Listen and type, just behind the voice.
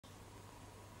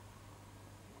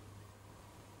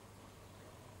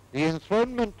The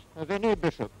enthronement of any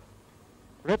bishop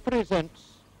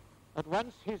represents at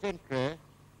once his entry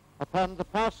upon the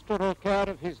pastoral care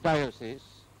of his diocese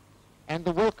and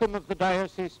the welcome of the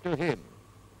diocese to him.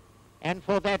 And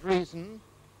for that reason,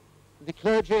 the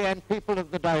clergy and people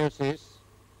of the diocese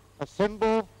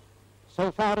assemble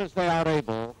so far as they are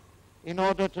able in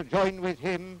order to join with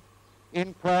him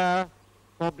in prayer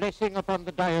for blessing upon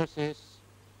the diocese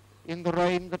in the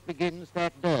reign that begins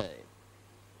that day.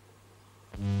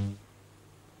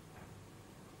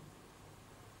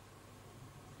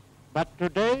 But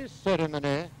today's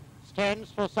ceremony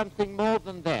stands for something more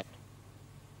than that.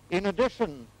 In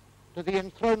addition to the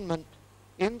enthronement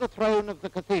in the throne of the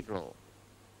cathedral,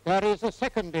 there is a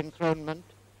second enthronement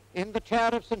in the chair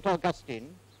of St.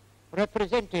 Augustine,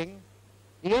 representing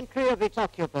the entry of its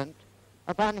occupant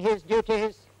upon his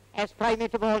duties as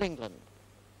primate of all England.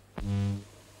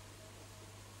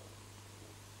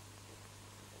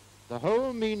 The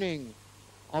whole meaning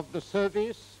of the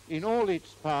service in all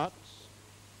its parts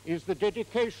is the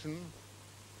dedication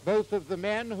both of the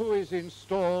man who is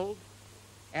installed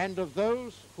and of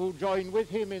those who join with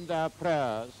him in their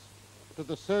prayers to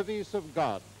the service of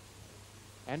God.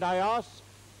 And I ask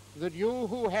that you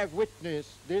who have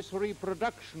witnessed this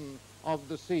reproduction of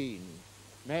the scene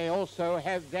may also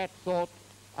have that thought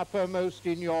uppermost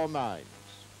in your mind.